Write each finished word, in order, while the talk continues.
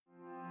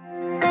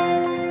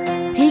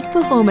Peak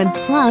Performance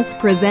Plus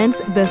presents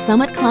the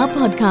Summit Club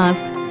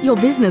Podcast, your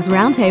business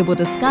roundtable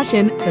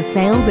discussion for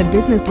sales and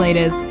business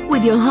leaders,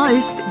 with your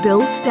host,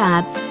 Bill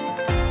Statz.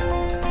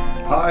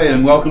 Hi,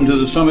 and welcome to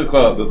the Summit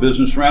Club, a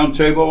business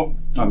roundtable.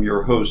 I'm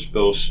your host,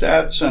 Bill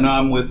Statz, and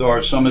I'm with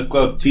our Summit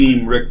Club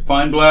team, Rick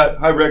Feinblatt.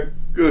 Hi, Rick.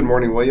 Good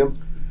morning, William.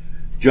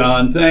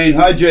 John Thane.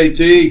 Hi,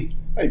 JT.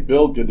 Hey,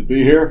 Bill. Good to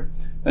be here.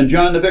 And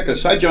John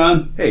Navickas. Hi,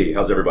 John. Hey,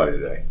 how's everybody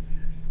today?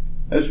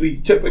 As we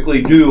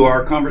typically do,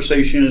 our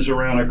conversation is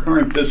around a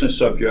current business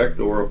subject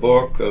or a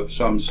book of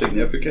some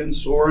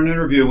significance or an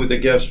interview with a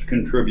guest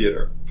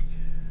contributor.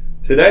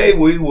 Today,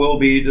 we will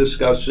be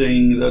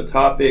discussing the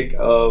topic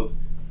of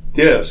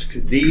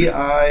DISC,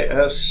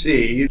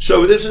 D-I-S-C.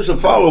 So this is a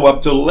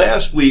follow-up to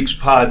last week's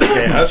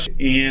podcast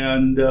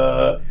and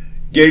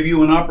gave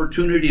you an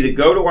opportunity to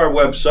go to our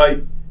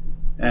website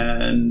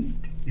and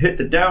hit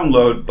the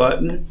download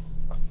button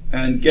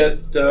and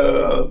get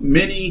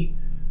mini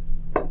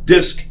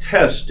DISC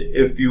test,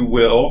 if you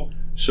will.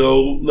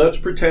 So let's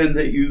pretend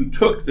that you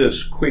took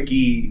this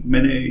quickie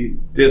mini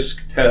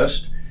DISC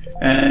test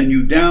and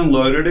you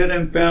downloaded it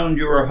and found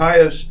your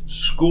highest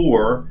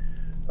score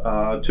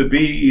to be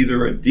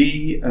either a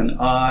D, an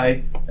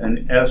I,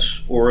 an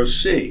S, or a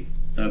C.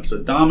 That's a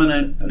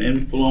dominant, an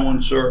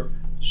influencer,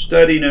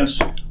 steadiness,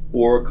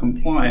 or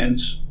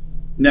compliance.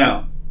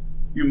 Now,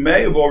 you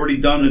may have already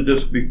done a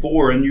DISC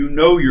before and you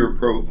know your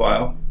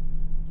profile.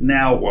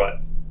 Now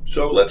what?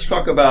 So let's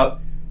talk about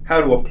how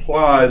to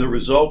apply the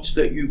results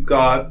that you've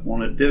got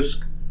on a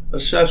DISC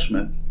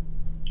assessment.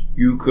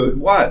 You could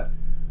what?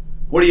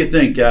 What do you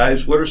think,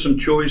 guys? What are some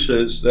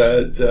choices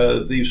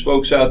that these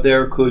folks out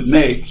there could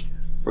make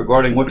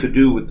regarding what to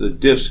do with the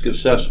DISC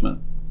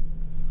assessment?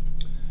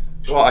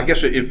 Well, I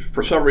guess if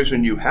for some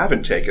reason you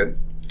haven't taken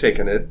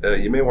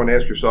it, you may want to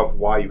ask yourself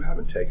why you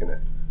haven't taken it.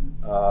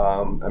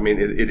 I mean,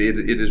 it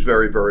is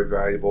very, very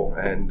valuable,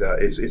 and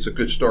it's a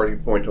good starting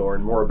point to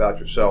learn more about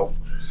yourself,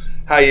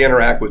 how you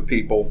interact with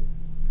people,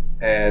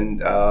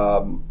 and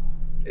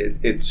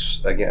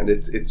it's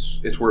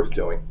worth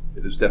doing.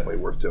 It is definitely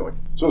worth doing.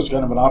 So it's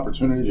kind of an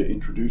opportunity to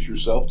introduce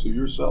yourself to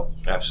yourself.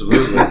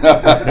 Absolutely.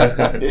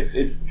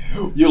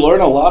 You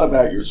learn a lot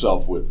about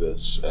yourself with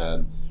this,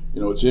 and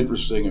it's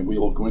interesting, and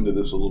we'll go into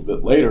this a little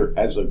bit later.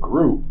 As a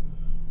group,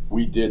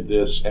 we did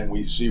this, and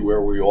we see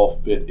where we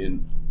all fit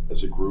in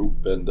as a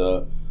group, and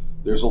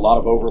there's a lot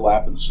of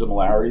overlap and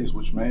similarities,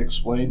 which may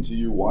explain to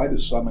you why the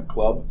Summit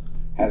Club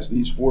has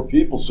these four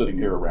people sitting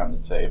here around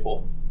the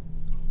table.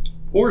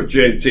 Or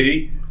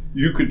JT,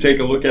 you could take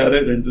a look at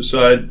it and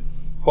decide,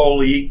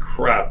 holy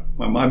crap,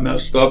 am I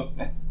messed up?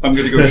 I'm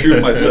going to go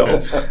shoot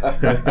myself.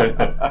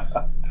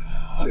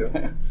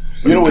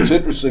 What's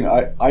interesting,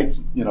 I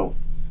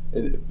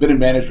been in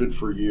management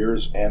for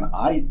years, and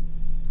I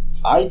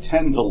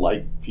tend to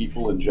like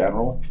people in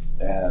general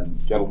and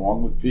get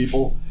along with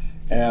people,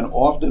 and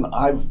often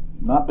I've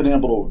not been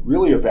able to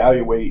really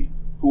evaluate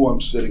who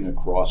I'm sitting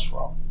across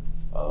from.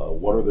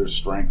 What are their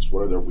strengths?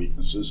 What are their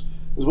weaknesses?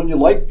 Because when you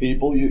like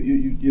people,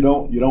 you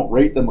don't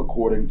rate them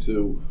according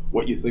to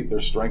what you think their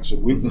strengths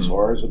and weaknesses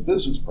are as a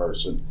business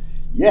person.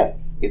 Yet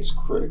it's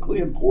critically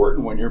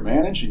important when you're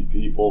managing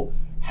people.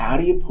 How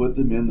do you put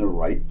them in the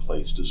right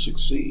place to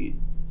succeed?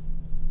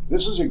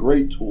 This is a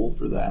great tool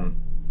for that.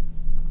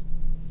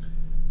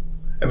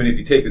 I mean, if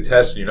you take the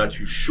test and you're not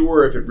too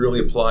sure if it really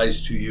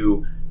applies to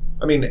you,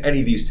 I mean, any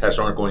of these tests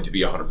aren't going to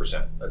be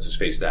 100%. Let's just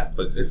face that.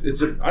 But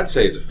I'd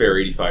say it's a fair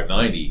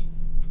 85-90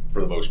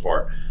 for the most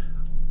part.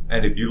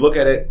 And if you look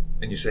at it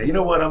and you say, you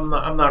know what, I'm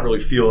not really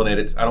feeling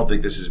it. I don't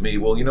think this is me.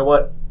 Well, you know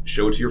what?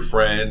 Show it to your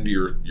friend,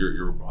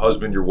 your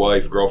husband, your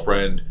wife,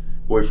 girlfriend,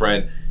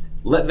 boyfriend.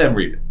 Let them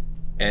read it,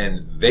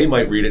 and they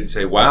might read it and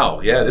say,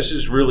 wow, yeah, this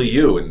is really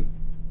you. And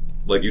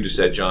like you just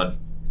said, John,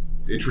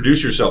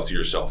 introduce yourself to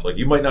yourself. Like,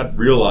 you might not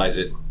realize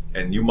it,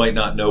 and you might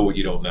not know what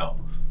you don't know.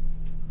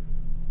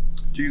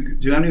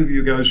 Do any of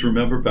you guys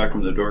remember back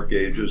in the dark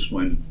ages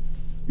when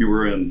you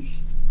were in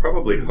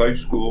probably high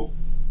school,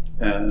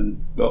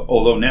 and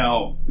although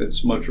now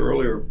it's much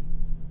earlier,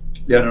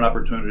 you had an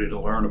opportunity to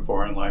learn a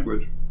foreign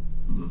language?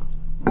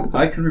 Mm-hmm.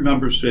 I can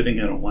remember sitting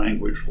in a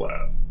language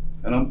lab,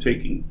 and I'm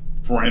taking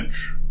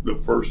French, the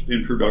first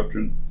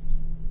introduction,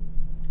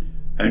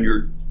 and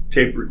you're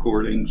tape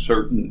recording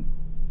certain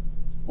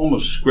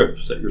almost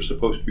scripts that you're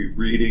supposed to be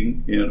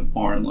reading in a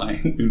foreign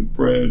language, in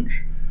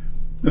French,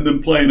 and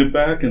then playing it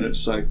back, and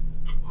it's like,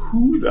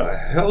 who the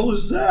hell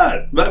is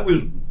that? That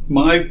was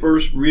my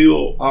first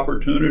real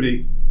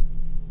opportunity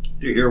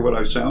to hear what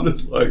I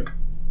sounded like,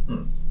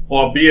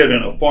 albeit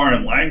in a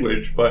foreign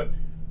language, but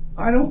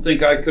I don't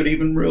think I could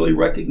even really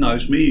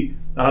recognize me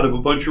out of a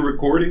bunch of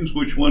recordings,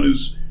 which one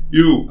is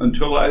you,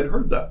 until I had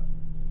heard that.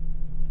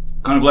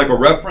 Kind of like a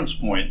reference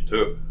point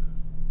to,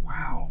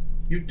 wow,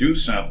 you do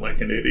sound like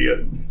an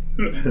idiot.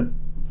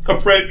 A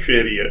French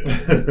idiot.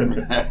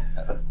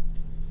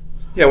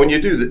 Yeah, when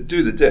you do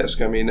the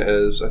DISC, I mean,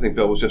 as I think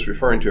Bill was just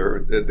referring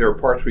to, there are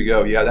parts where you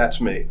go, yeah, that's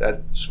me,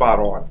 that's spot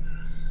on.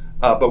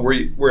 But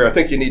where I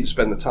think you need to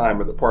spend the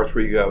time are the parts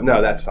where you go,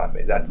 no, that's not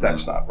me,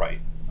 that's not right.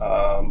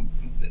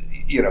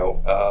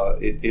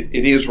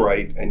 it is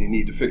right, and you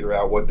need to figure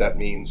out what that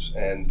means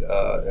and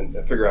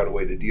figure out a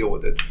way to deal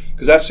with it.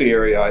 Because that's the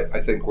area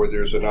I think where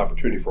there's an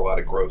opportunity for a lot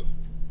of growth.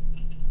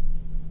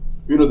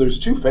 There's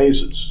two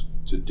phases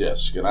to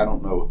DISC, and I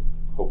don't know,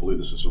 hopefully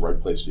this is the right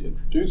place to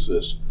introduce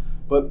this,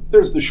 but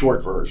there's the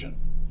short version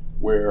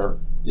where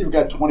you've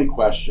got 20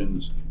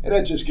 questions, and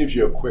that just gives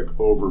you a quick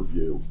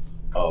overview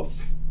of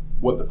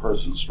what the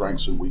person's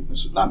strengths and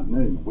weaknesses, not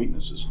even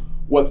weaknesses,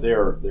 what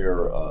their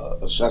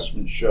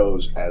assessment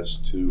shows as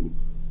to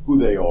who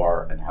they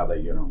are and how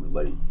they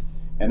interrelate.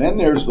 And then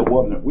there's the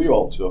one that we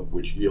all took,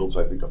 which yields,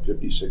 I think, a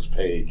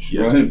 56-page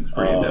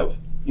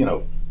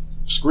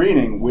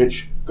screening,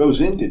 which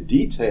goes into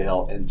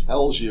detail and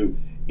tells you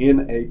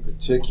in a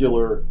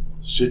particular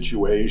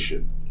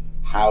situation,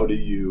 how do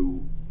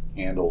you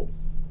handle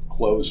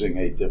closing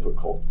a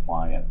difficult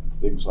client,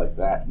 things like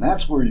that. And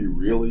that's where you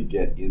really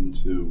get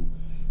into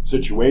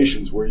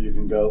situations where you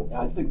can go,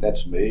 I think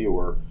that's me,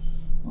 or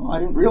I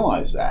didn't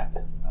realize that.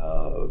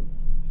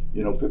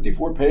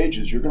 54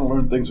 pages, you're going to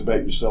learn things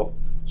about yourself,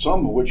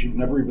 some of which you've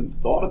never even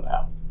thought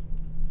about.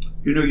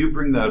 You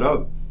bring that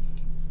up.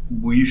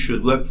 We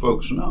should let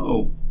folks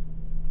know,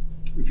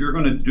 if you're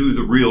going to do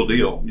the real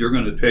deal, you're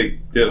going to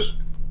take DISC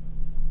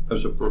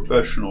as a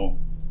professional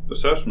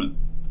assessment.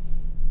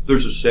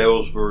 There's a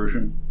sales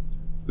version,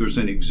 there's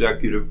an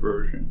executive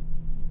version,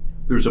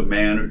 there's a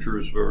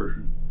manager's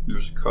version,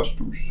 there's a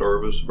customer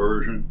service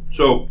version.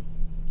 So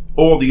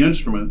all the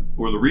instrument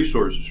or the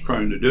resource is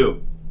trying to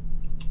do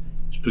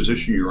is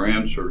position your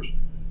answers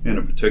in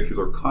a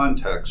particular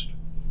context.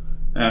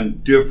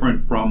 And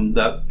different from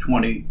that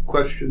 20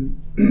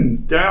 question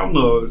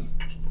download,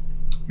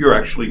 you're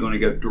actually going to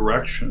get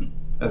direction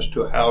as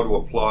to how to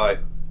apply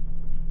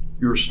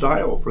your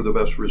style for the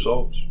best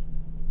results.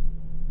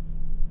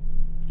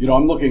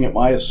 I'm looking at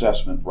my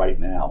assessment right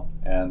now,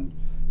 and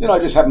I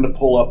just happened to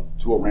pull up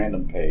to a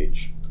random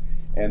page,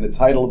 and the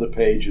title of the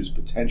page is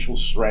Potential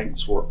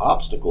Strengths or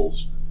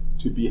Obstacles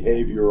to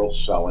Behavioral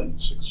Selling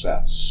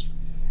Success.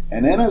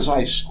 And then as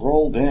I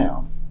scroll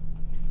down,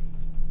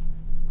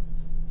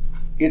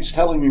 it's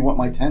telling me what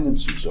my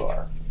tendencies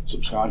are.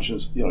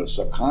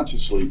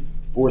 Subconsciously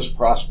force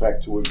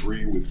prospect to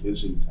agree with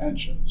his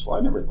intentions. So I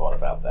never thought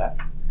about that.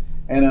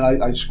 And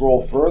then I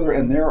scroll further,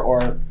 and there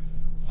are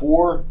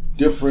 4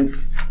 different,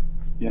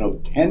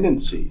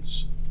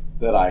 tendencies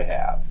that I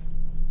have.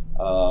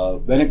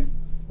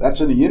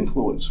 That's in the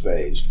influence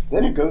phase.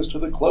 Then it goes to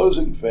the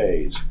closing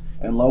phase,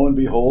 and lo and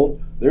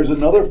behold, there's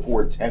another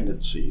 4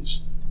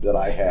 tendencies that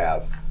I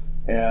have.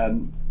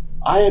 And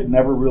I had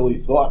never really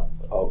thought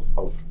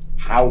of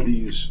how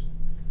these,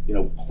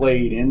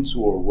 played into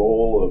a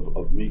role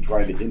of me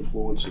trying to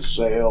influence a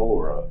sale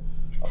or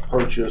a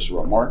purchase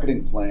or a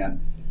marketing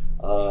plan.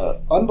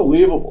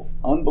 Unbelievable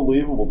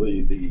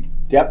the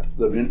depth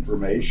of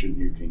information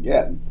you can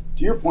get. And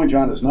to your point,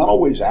 John, it's not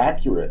always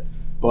accurate,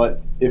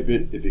 but if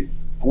it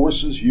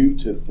forces you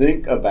to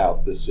think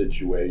about the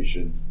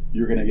situation,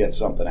 you're going to get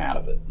something out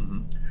of it.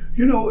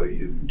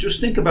 Mm-hmm.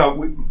 Just think about,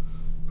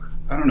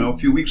 a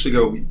few weeks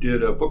ago we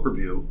did a book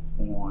review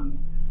on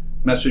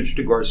Message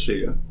to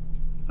Garcia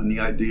and the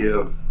idea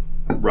of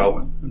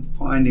Rowan and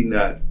finding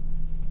that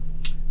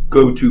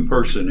go-to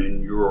person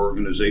in your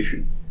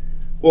organization.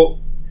 Well,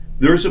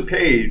 there's a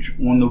page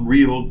on the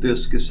real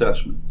DISC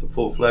assessment, the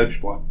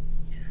full-fledged one,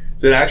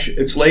 that actually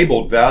it's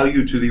labeled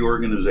value to the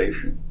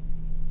organization.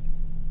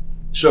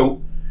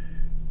 So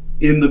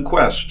in the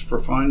quest for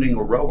finding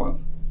a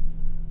Rowan,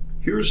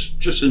 here's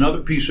just another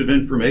piece of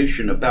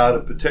information about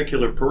a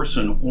particular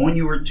person on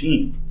your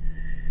team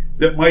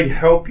that might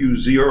help you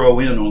zero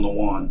in on the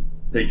one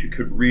that you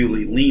could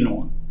really lean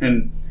on.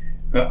 And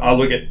I'll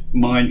look at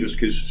mine just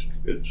because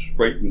it's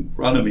right in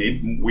front of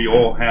me. We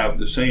all have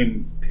the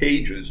same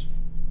pages.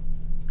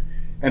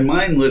 And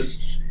mine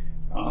lists,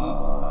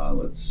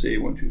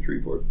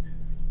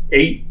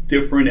 8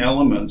 different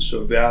elements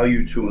of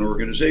value to an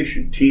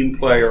organization. Team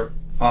player,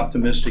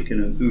 optimistic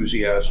and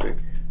enthusiastic,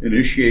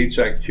 initiates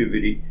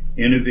activity,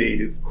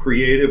 innovative,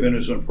 creative in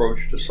his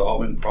approach to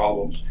solving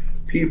problems,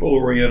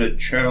 people-oriented,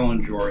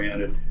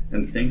 challenge-oriented,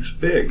 and thinks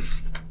big.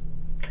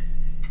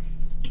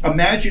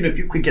 Imagine if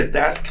you could get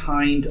that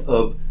kind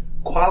of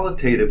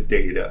qualitative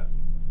data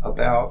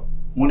about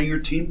one of your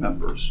team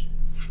members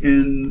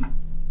in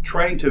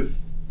trying to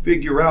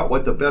figure out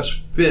what the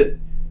best fit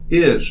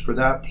is for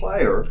that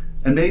player.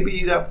 And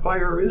maybe that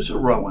player is a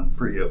Rowan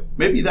for you.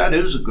 Maybe that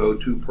is a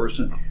go-to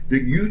person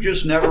that you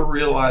just never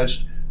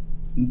realized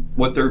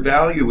what their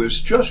value is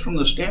just from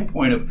the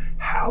standpoint of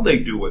how they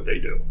do what they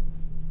do.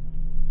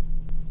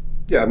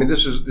 Yeah,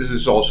 this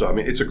is also,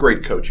 it's a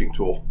great coaching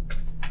tool.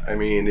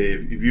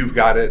 If you've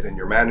got it and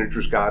your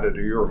manager's got it,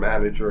 or you're a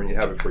manager and you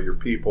have it for your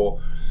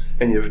people,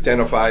 and you've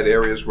identified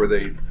areas where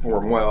they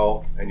perform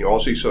well, and you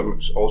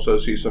also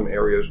see some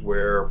areas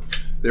where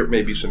there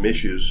may be some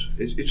issues,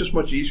 it's just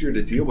much easier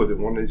to deal with it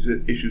when these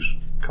issues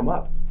come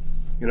up.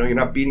 You're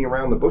not beating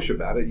around the bush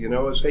about it.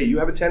 It's, hey, you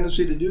have a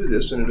tendency to do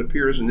this, and it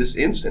appears in this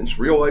instance,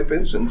 real life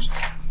instance,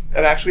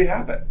 it actually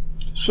happened.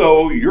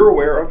 So you're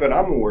aware of it,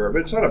 I'm aware of it.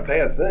 It's not a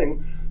bad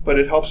thing, but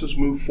it helps us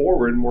move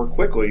forward more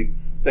quickly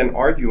than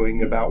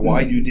arguing about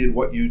why you did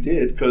what you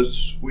did,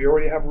 because we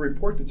already have a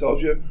report that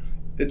tells you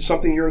it's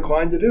something you're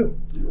inclined to do.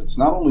 It's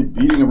not only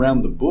beating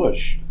around the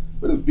bush,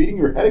 but it's beating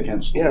your head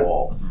against the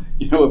wall.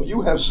 If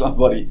you have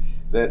somebody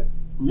that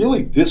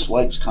really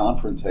dislikes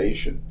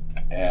confrontation,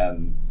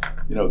 and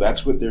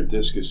that's what their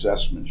DISC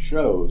assessment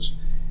shows,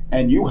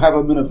 and you have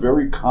them in a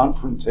very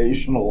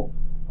confrontational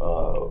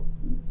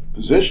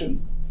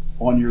position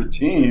on your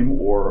team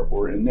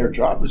or in their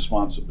job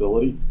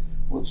responsibility,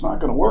 well, it's not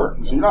going to work.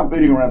 So you're not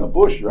beating around the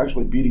bush, you're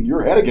actually beating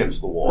your head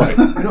against the wall.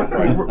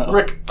 Right.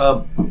 Rick,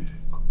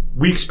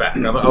 weeks back,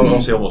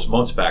 I'll say almost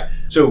months back.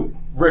 So,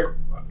 Rick,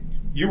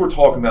 you were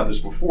talking about this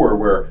before,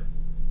 where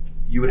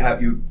you would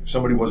have if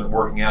somebody wasn't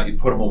working out, you'd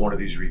put them on one of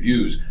these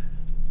reviews.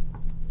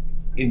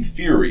 In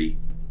theory,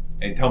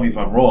 and tell me if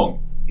I'm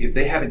wrong, if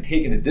they haven't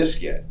taken a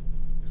DISC yet,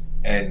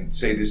 and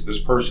say this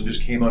person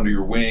just came under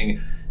your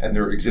wing and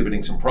they're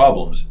exhibiting some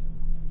problems,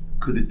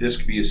 could the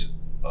DISC be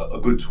a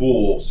good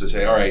tool to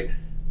say, all right,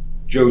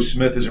 Joe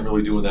Smith isn't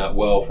really doing that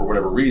well for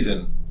whatever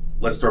reason,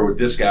 let's throw a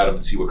DISC at him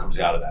and see what comes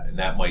out of that, and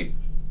that might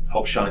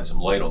help shine some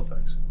light on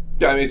things.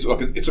 Yeah, I mean,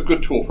 it's a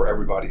good tool for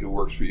everybody who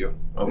works for you,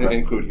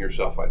 including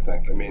yourself, I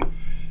think. I mean,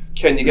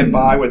 can you get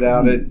by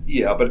without it?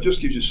 Yeah, but it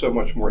just gives you so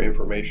much more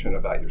information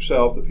about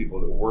yourself, the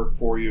people that work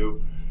for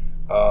you,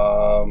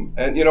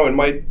 and it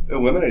might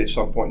eliminate at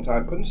some point in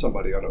time putting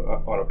somebody on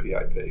a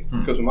PIP.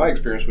 Because in my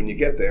experience, when you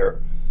get there,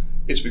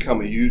 it's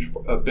become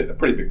a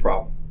pretty big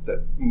problem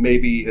that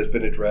maybe has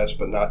been addressed,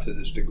 but not to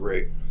this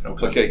degree.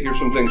 Okay, here's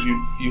some things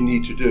you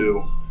need to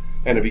do.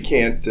 And if you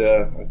can't,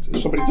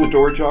 somebody at the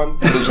door, John?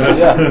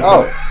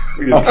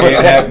 We just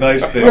can't have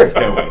nice things,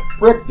 can we?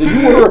 Rick, did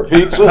you order a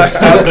pizza?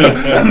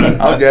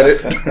 I'll get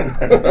it.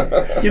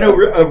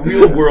 A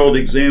real world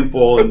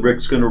example, and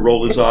Rick's going to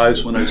roll his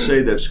eyes when I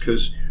say this,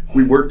 because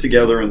we worked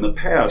together in the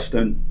past,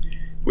 and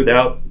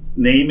without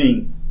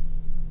naming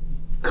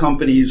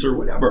companies or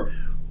whatever,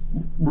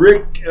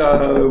 Rick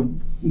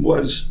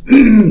was,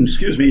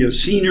 a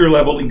senior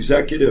level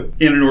executive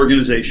in an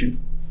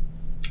organization,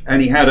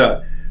 and he had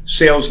a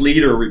sales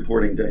leader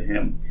reporting to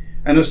him,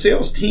 and a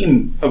sales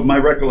team, of my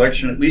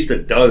recollection, at least a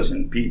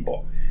dozen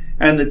people.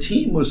 And the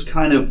team was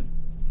kind of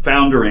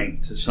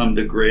foundering to some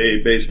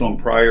degree based on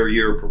prior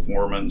year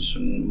performance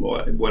and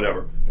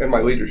whatever. And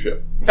my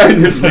leadership. And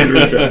his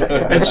leadership.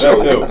 And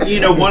so,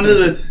 one of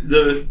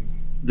the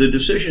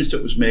decisions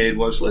that was made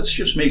was, let's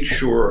just make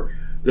sure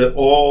that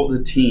all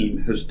the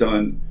team has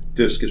done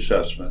DISC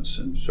assessments.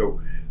 And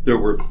so there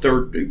were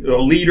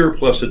a leader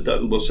plus a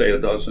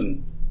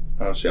dozen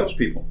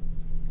salespeople.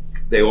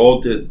 They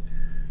all did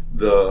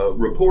the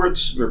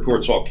reports. The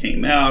reports all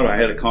came out. I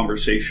had a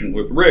conversation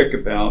with Rick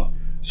about,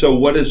 so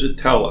what does it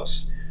tell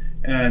us?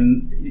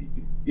 And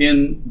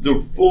in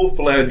the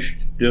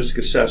full-fledged DISC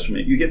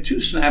assessment, you get 2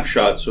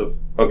 snapshots of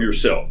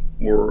yourself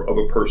or of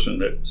a person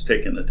that's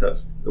taken the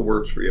test that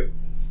works for you.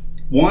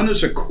 One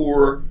is a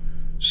core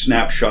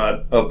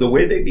snapshot of the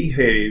way they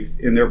behave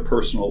in their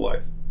personal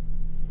life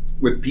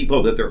with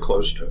people that they're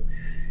close to.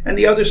 And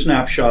the other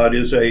snapshot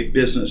is a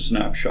business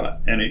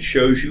snapshot, and it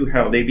shows you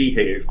how they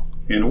behave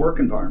in a work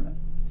environment.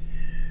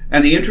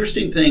 And the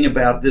interesting thing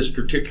about this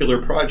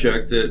particular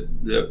project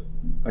that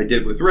I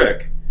did with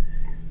Rick,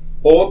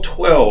 all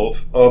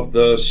 12 of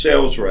the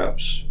sales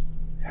reps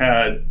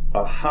had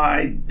a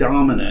high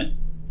dominant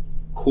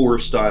core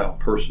style,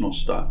 personal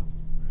style.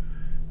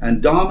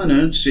 And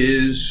dominance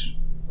is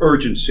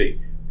urgency,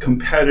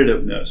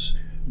 competitiveness,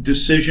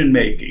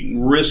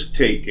 decision-making,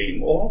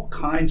 risk-taking, all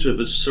kinds of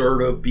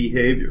assertive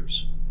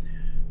behaviors.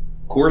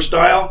 Core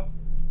style,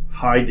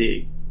 high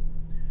D.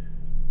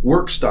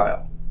 Work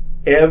style,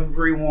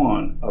 every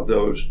one of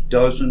those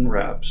dozen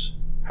reps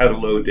had a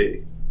low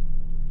D.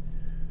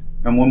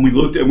 And when we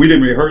looked at, we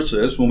didn't rehearse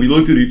this, when we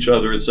looked at each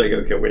other, it's like,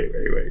 okay, wait,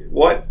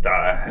 what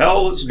the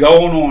hell is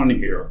going on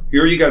here?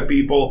 Here you got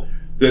people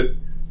that,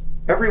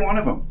 every one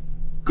of them,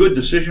 good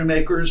decision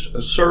makers,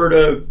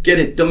 assertive, get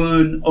it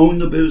done, own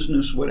the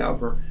business,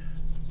 whatever.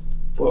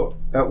 Well,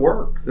 at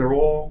work, they're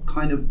all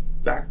kind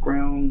of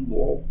background,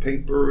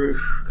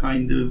 wallpaper-ish,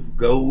 kind of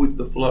go with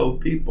the flow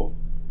people.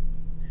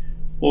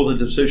 Well, the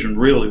decision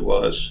really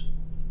was,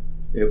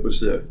 it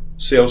was the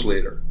sales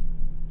leader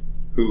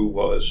who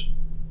was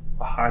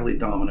a highly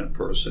dominant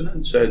person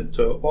and said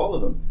to all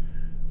of them,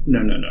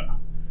 no,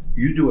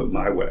 you do it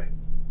my way.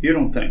 You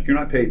don't think. You're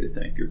not paid to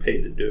think. You're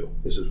paid to do.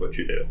 This is what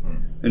you do.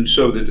 And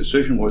so the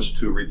decision was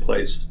to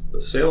replace the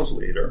sales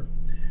leader.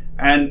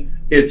 And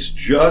it's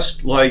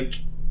just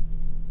like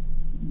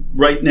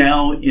right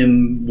now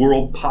in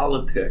world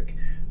politics,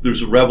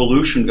 there's a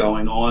revolution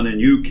going on in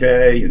UK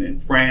and in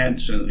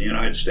France and in the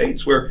United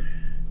States where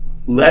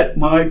let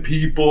my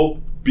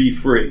people be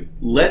free.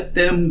 Let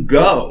them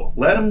go.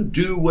 Let them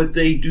do what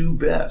they do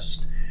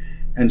best.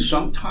 And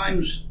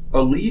sometimes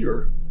a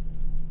leader,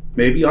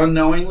 maybe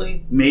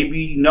unknowingly,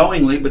 maybe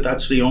knowingly, but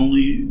that's the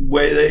only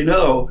way they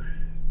know,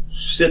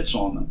 sits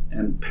on them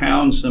and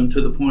pounds them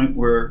to the point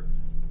where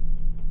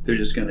they're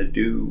just going to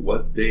do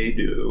what they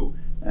do,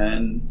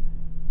 and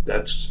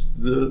that's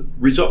the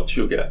results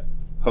you'll get.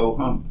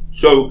 ho-hum.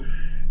 So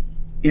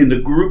in the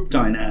group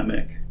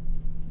dynamic,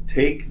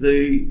 take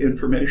the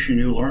information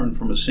you learn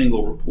from a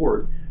single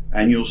report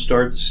and you'll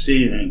start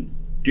seeing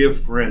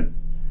different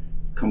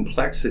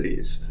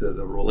complexities to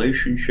the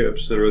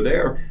relationships that are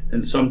there,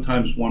 and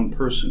sometimes one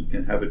person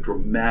can have a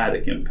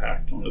dramatic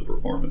impact on the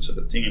performance of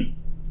a team.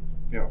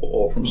 Yeah.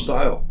 All from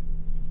style.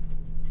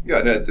 Yeah,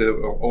 and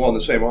along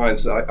the same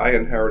lines, I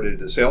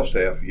inherited a sales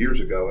staff years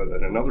ago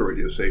at another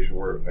radio station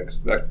where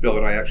Bill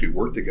and I actually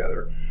worked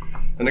together.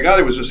 And the guy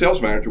that was the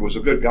sales manager was a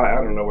good guy.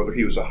 I don't know whether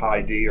he was a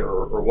high D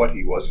or what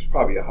he was. He's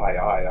probably a high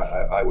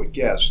I, I would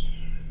guess.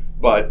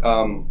 But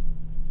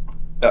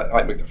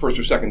the first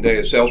or second day,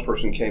 a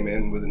salesperson came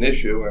in with an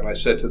issue, and I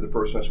said to the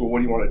person, I said, well, what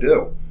do you want to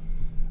do?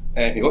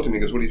 And he looked at me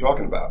and goes, what are you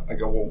talking about? I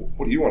go, well,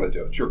 what do you want to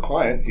do? It's your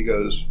client. He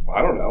goes, well,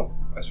 I don't know.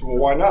 I said, well,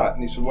 why not?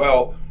 And he said,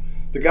 well,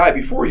 the guy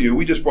before you,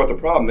 we just brought the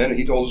problem in, and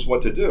he told us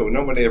what to do.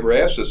 Nobody ever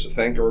asked us to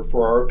think or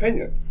for our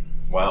opinion.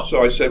 Wow.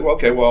 So I said, well,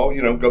 okay, well,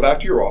 go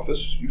back to your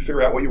office. You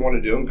figure out what you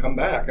want to do and come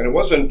back. And it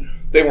wasn't,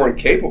 they weren't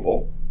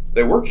capable.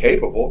 They were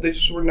capable. They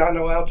just were not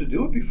allowed to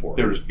do it before.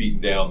 They were just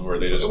beaten down where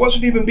they just... It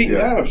wasn't even beaten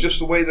down. It was just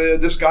the way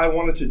this guy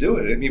wanted to do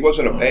it. And he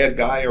wasn't a bad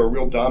guy or a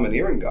real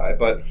domineering guy.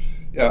 But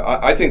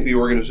I think the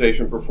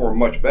organization performed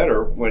much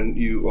better when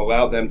you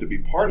allowed them to be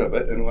part of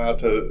it and allowed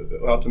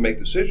to make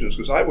decisions.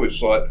 Because I always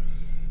thought,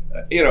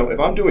 if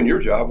I'm doing your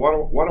job,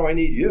 why do I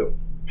need you?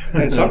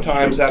 And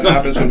sometimes that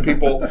happens when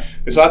people,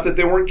 it's not that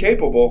they weren't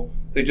capable,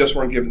 they just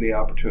weren't given the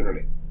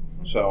opportunity.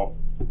 So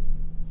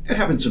it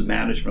happens in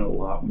management a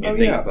lot when you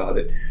think about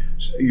it.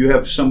 So you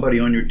have somebody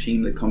on your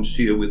team that comes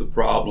to you with a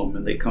problem,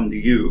 and they come to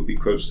you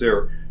because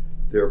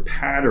their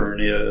pattern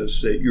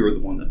is that you're the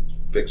one that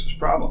fixes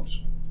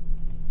problems.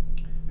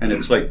 And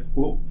it's like,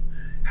 well,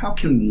 how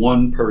can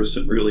one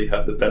person really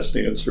have the best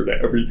answer to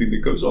everything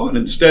that goes on,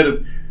 instead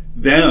of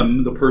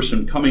them, the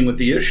person coming with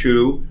the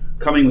issue,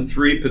 coming with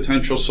 3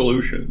 potential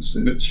solutions?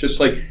 And it's just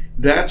like,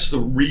 that's the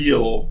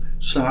real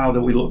style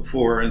that we look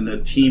for in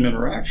the team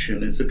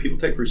interaction, is that people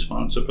take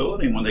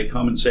responsibility when they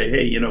come and say,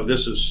 hey,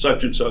 this is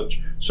such and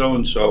such, so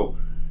and so,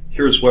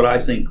 here's what I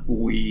think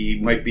we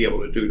might be able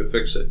to do to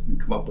fix it, and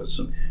come up with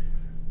some.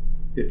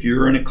 If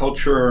you're in a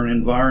culture or an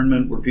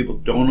environment where people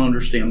don't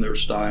understand their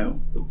style,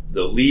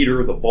 the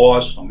leader, the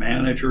boss, the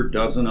manager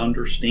doesn't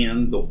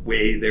understand the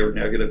way they're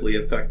negatively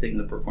affecting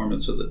the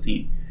performance of the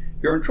team,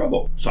 you're in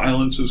trouble.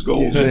 Silence is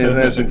gold. Yeah,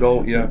 that's a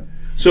goal, yeah.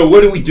 So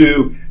what do we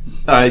do?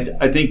 I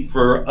think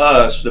for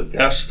us, the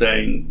best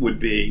thing would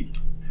be,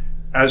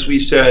 as we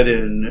said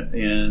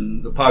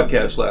in the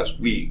podcast last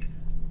week,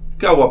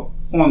 go up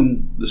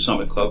on the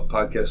Summit Club,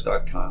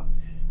 podcast.com,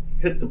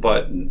 hit the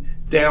button,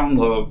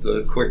 download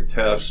the quick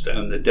test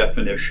and the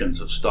definitions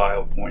of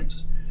style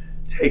points.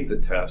 Take the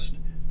test,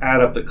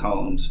 add up the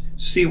columns,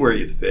 see where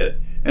you fit,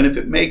 and if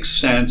it makes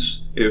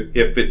sense,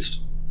 if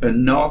it's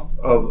enough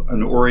of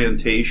an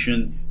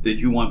orientation that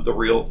you want the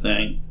real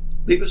thing,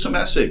 leave us a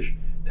message.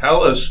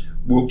 Tell us.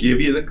 We'll give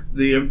you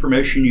the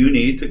information you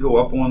need to go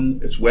up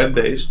on, it's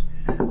web-based,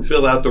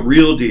 fill out the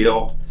real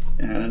deal,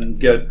 and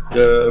get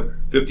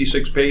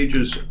 56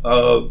 pages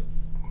of,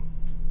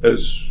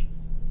 as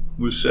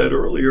was said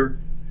earlier,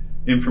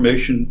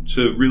 information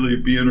to really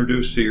be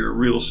introduced to your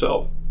real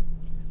self.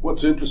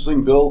 What's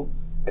interesting, Bill,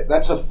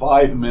 that's a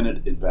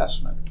 5-minute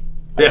investment.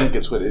 I think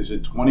it's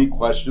 20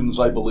 questions,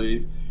 I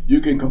believe.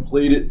 You can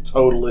complete it,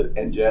 total it,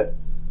 and get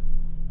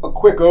a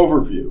quick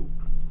overview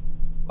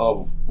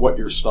of what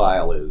your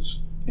style is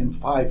in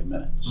 5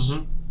 minutes.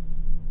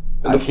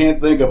 Mm-hmm. I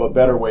can't think of a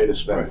better way to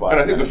spend 5 minutes.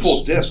 And I think the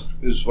full disc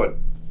is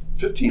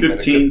 15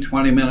 minutes?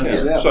 20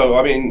 minutes. Yeah. So,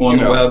 I mean, on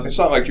the web. It's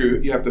not like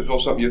you have to fill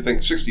something, you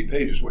think 60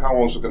 pages. How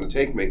long is it going to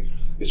take me?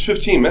 It's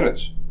 15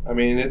 minutes. I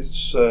mean,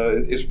 it's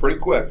pretty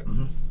quick.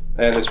 Mm-hmm.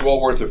 And it's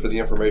well worth it for the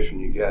information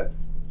you get.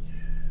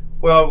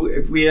 Well,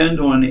 if we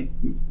end on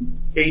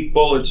 8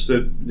 bullets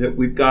that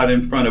we've got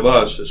in front of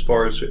us as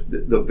far as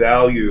the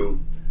value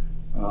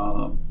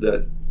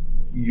that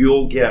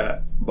you'll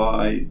get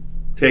by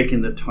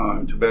taking the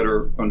time to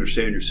better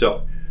understand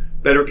yourself,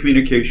 better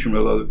communication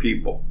with other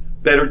people,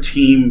 better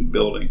team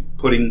building,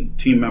 putting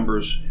team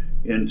members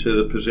into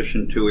the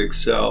position to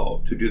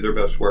excel, to do their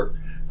best work,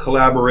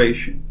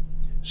 collaboration,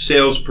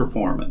 sales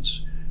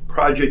performance,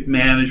 project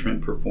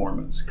management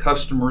performance,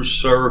 customer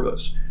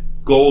service,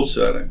 goal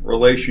setting,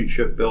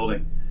 relationship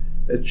building.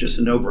 It's just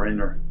a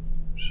no-brainer.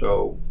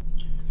 So,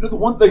 the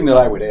one thing that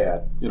I would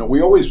add,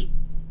 we always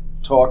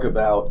talk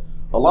about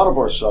a lot of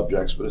our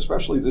subjects, but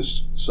especially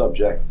this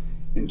subject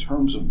in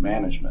terms of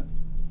management.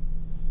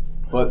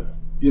 But,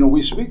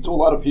 we speak to a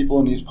lot of people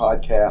in these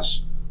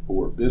podcasts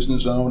who are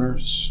business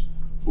owners,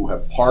 who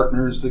have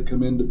partners that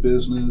come into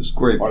business,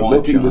 are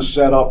looking to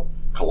set up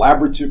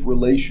collaborative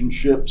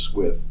relationships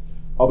with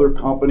other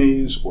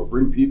companies or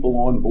bring people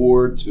on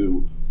board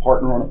to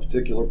partner on a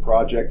particular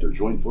project or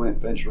joint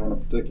venture on a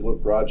particular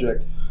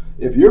project.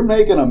 If you're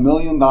making $1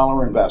 million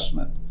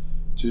investment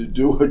to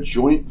do a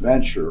joint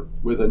venture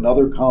with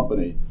another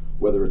company,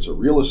 whether it's a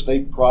real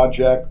estate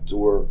project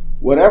or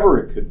whatever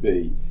it could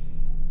be,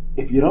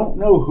 if you don't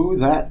know who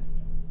that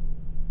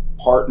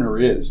partner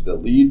is, the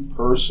lead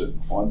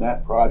person on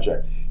that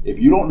project, if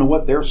you don't know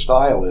what their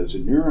style is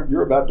and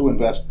you're about to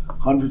invest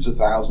hundreds of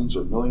thousands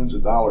or millions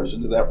of dollars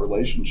into that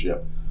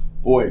relationship,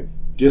 boy,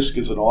 DISC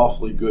is an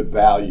awfully good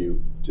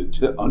value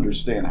to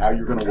understand how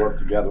you're going to work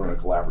together in a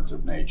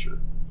collaborative nature.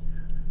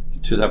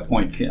 To that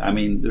point, I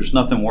mean, there's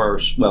nothing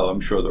worse. Well, I'm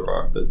sure there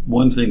are, but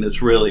one thing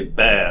that's really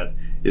bad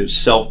is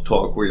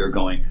self-talk, where you're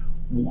going,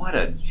 what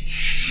a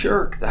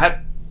jerk,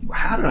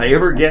 how did I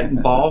ever get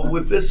involved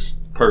with this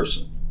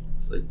person?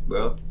 It's like,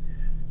 well,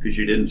 because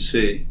you didn't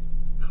see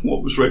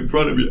what was right in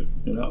front of you,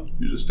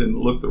 you just didn't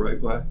look the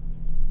right way.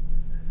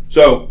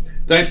 So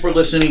thanks for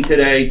listening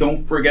today.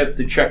 Don't forget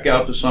to check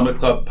out the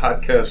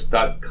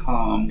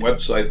SummitClubPodcast.com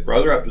website for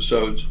other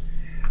episodes.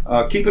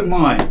 Keep in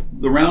mind,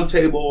 the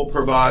Roundtable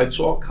provides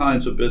all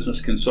kinds of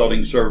business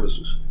consulting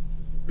services,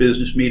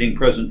 business meeting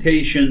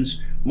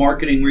presentations,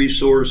 marketing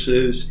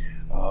resources,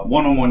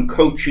 one-on-one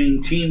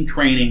coaching, team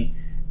training,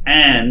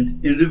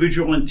 and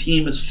individual and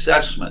team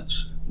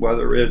assessments,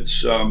 whether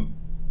it's a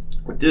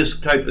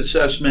DISC type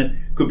assessment,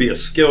 could be a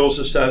skills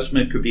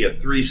assessment, could be a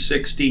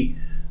 360,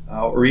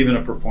 or even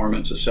a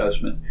performance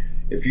assessment.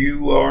 If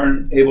you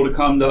aren't able to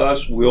come to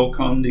us, we'll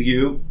come to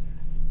you.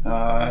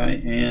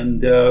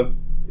 And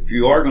if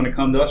you are going to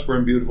come to us, we're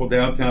in beautiful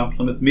downtown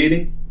Plymouth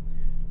Meeting.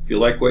 If you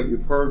like what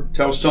you've heard,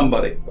 tell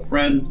somebody, a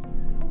friend,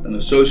 an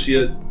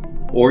associate,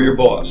 or your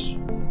boss.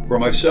 For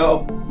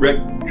myself, Rick,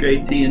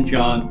 JT, and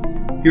John,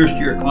 here's to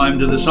your climb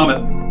to the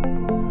summit.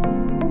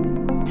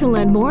 To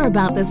learn more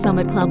about the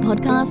Summit Club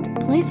podcast,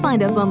 please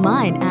find us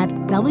online at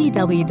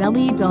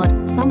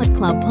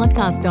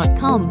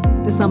www.summitclubpodcast.com.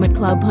 The Summit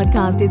Club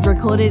podcast is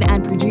recorded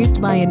and produced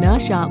by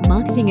Inertia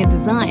Marketing and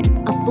Design,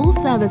 a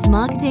full-service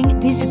marketing,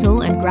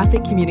 digital, and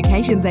graphic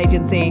communications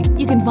agency.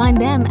 You can find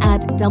them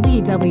at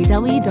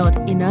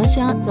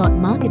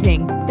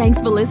www.inertia.marketing. Thanks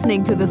for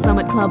listening to the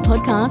Summit Club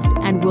podcast,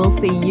 and we'll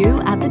see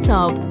you at the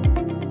top.